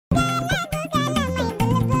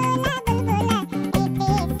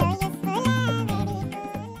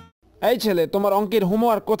এই ছেলে, তোমার অঙ্কের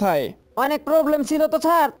হোমওয়ার্ক কোথায়? অনেক প্রবলেম ছিল তো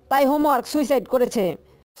স্যার, তাই হোমওয়ার্ক সুইসাইড করেছে।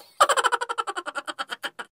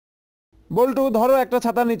 বল্টু, ধরো একটা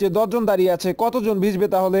ছাতার নিচে 10 জন দাঁড়িয়ে আছে, কতজন ভিজবে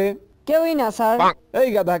তাহলে? কেউই না স্যার। এই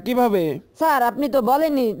গাধা, কিভাবে? স্যার আপনি তো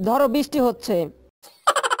বলেননি ধরো বৃষ্টি হচ্ছে।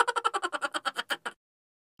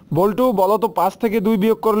 বল্টু, বলো তো 5 থেকে 2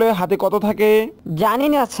 বিয়োগ করলে হাতে কত থাকে? জানি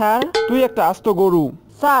না স্যার। তুই একটা আস্ত গরু।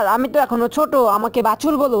 স্যার আমি তো এখনো ছোট, আমাকে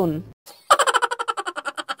বাছুর বলুন।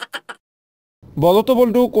 বলো তো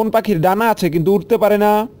বল্টু, কোন পাখির ডানা আছে কিন্তু উঠতে পারে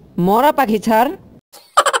না? মরা পাখি স্যার।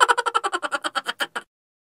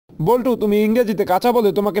 বল্টু, তুমি ইংরেজিতে কাঁচা বলে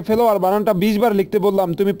তোমাকে ফেলোয়ার বানানটা 20 বার লিখতে বললাম,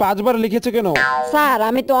 তুমি 5 বার লিখেছো কেন? স্যার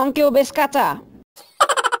আমি তো অঙ্কেও বেশ কাঁচা।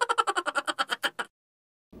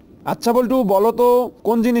 আচ্ছা বল্টু, বলো তো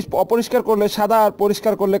কোন জিনিস অপরিষ্কার করলে সাদা আর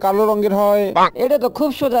পরিষ্কার করলে কালো রঙের হয়? এটা তো খুব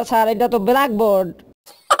সোজা স্যার, এটা তো ব্ল্যাকবোর্ড।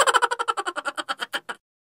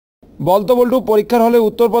 বলতো বল্টু, পরীক্ষার হলে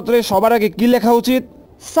উত্তরপত্রে সবার আগে কি লেখা উচিত?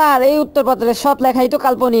 স্যার এই উত্তরপত্রের সব লেখাই তো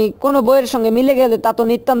কাল্পনিক, কোনো বইয়ের সঙ্গে মিলে গেলে তা তো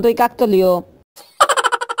নিতান্তই কাকতালীয়।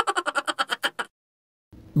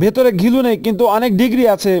 ভেতরে ঘিলু নেই কিন্তু অনেক ডিগ্রি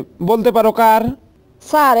আছে, বলতে পারো কার?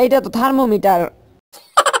 স্যার এইটা তো থার্মোমিটার।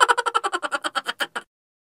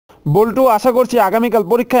 বল্টু, আশা করছি আগামীকাল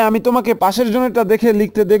পরীক্ষায় আমি তোমাকে পাশের জনেরটা দেখে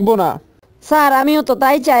লিখতে দেখব না। স্যার আমিও তো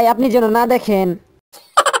তাই চাই, আপনি যেন না দেখেন।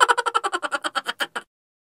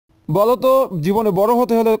 বলো তো, জীবনে বড়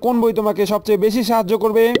হতে হলে কোন বই তোমাকে সবচেয়ে বেশি সাহায্য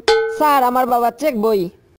করবে? স্যার আমার বাবা চেক বই।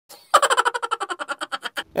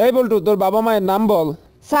 এই বল্টু, তোর বাবা মায়ের নাম বল।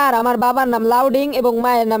 স্যার আমার বাবার নাম লাউডিং এবং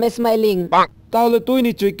মায়ের নাম স্মাইলিং। তাহলে তুই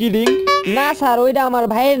নিশ্চয়ই কিডিং। না স্যার, ওইটা আমার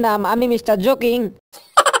ভাইয়ের নাম, আমি মিস্টার জোকিং।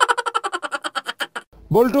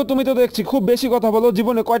 বল্টু, তুমি তো দেখছি খুব বেশি কথা বলো,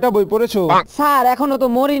 জীবনে কয়টা বই পড়েছো? স্যার এখনো তো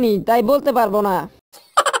মরিনি, তাই বলতে পারবো না।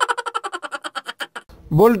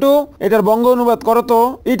 বল্টু, এটার বঙ্গ অনুবাদ করো তো।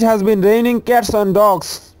 It has been raining cats and dogs.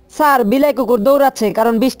 Sir বিলাই কুকুর দৌড়াচ্ছে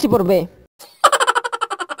কারণ বৃষ্টি পড়বে।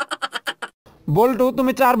 বল্টু,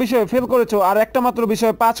 তুমি 4 বিষয়ে ফেল করেছো আর একটা মাত্র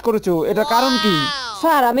বিষয়ে 5 করেছো, এটা কারণ কি?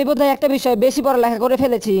 স্যার আমি বোধহয় একটা বিষয় বেশি পড়ালেখা করে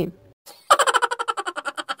ফেলেছি।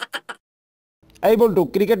 এই বল্টু,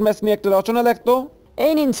 ক্রিকেট ম্যাচ নিয়ে একটা রচনা লেখতো।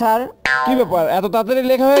 এই নিন স্যার। কি ব্যাপার, এত তাড়াতাড়ি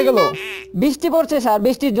লেখা হয়ে গেল? বৃষ্টি পড়ছে স্যার,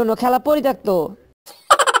 বৃষ্টির জন্য খেলা পরিত্যক্ত।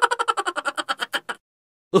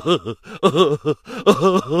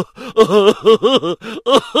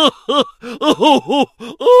 Oh,